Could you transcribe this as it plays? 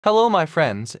Hello my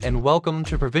friends, and welcome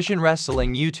to Provision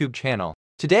Wrestling YouTube channel.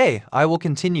 Today, I will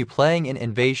continue playing an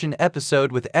Invasion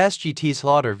episode with SGT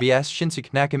Slaughter vs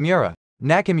Shinsuke Nakamura.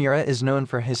 Nakamura is known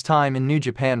for his time in New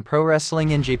Japan Pro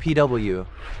Wrestling and JPW,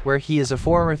 where he is a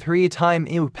former 3-time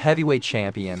IWGP Heavyweight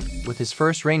Champion, with his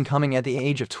first reign coming at the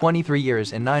age of 23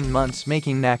 years and 9 months,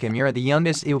 making Nakamura the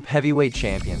youngest IWGP Heavyweight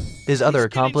Champion. His other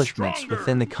accomplishments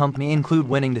within the company include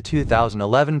winning the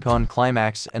 2011 Pon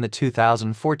Climax and the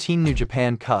 2014 New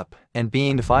Japan Cup, and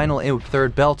being the final IWGP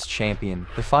Third Belts Champion,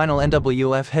 the final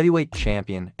NWF Heavyweight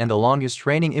Champion, and the longest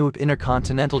reigning IWGP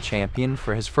Intercontinental Champion.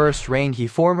 For his first reign, he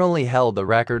formerly held the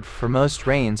record for most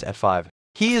reigns at 5.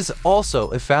 He is also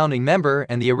a founding member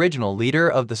and the original leader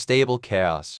of the stable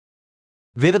Chaos.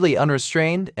 Vividly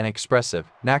unrestrained and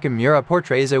expressive, Nakamura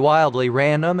portrays a wildly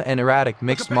random and erratic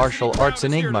mixed martial arts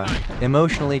enigma,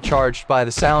 emotionally charged by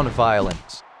the sound of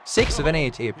violence. 6 of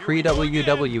NXT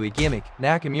pre-WWE gimmick,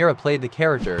 Nakamura played the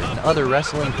character in other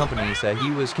wrestling companies that he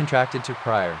was contracted to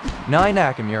prior. 9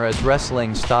 Nakamura's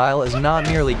wrestling style is not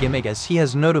merely gimmick, as he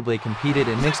has notably competed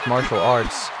in mixed martial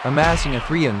arts, amassing a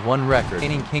 3-1 record,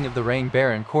 defeating King of the Ring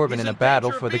Baron Corbin in a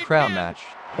battle for the crown match.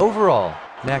 Overall,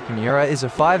 Nakamura is a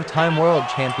 5-time world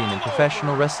champion in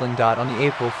professional wrestling. On the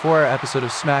April 4 episode of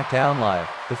SmackDown Live,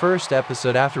 the first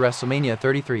episode after WrestleMania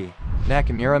 33,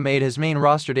 Nakamura made his main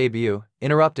roster debut,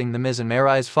 interrupting The Miz and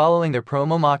Miz following their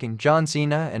promo mocking John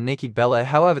Cena and Nikki Bella.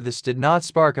 However, this did not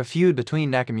spark a feud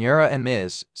between Nakamura and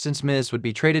Miz, since Miz would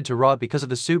be traded to Raw because of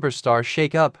the Superstar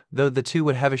shake-up, though the two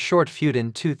would have a short feud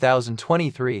in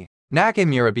 2023.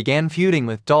 Nakamura began feuding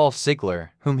with Dolph Ziggler,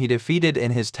 whom he defeated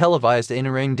in his televised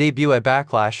in-ring debut at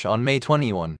Backlash on May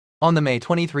 21. On the May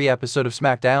 23 episode of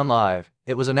SmackDown Live,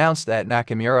 it was announced that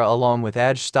Nakamura, along with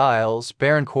Edge Styles,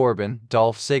 Baron Corbin,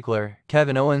 Dolph Ziggler,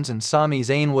 Kevin Owens, and Sami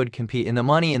Zayn, would compete in the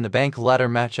Money in the Bank ladder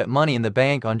match at Money in the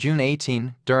Bank on June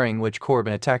 18, during which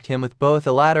Corbin attacked him with both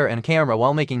a ladder and camera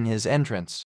while making his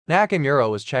entrance. Nakamura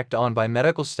was checked on by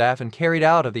medical staff and carried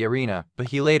out of the arena, but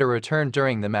he later returned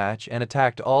during the match and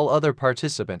attacked all other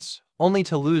participants, only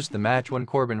to lose the match when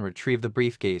Corbin retrieved the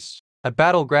briefcase. At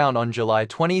Battleground on July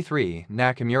 23,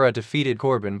 Nakamura defeated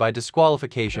Corbin by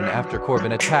disqualification after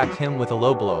Corbin attacked him with a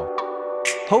low blow.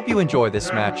 Hope you enjoy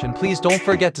this match, and please don't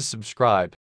forget to subscribe.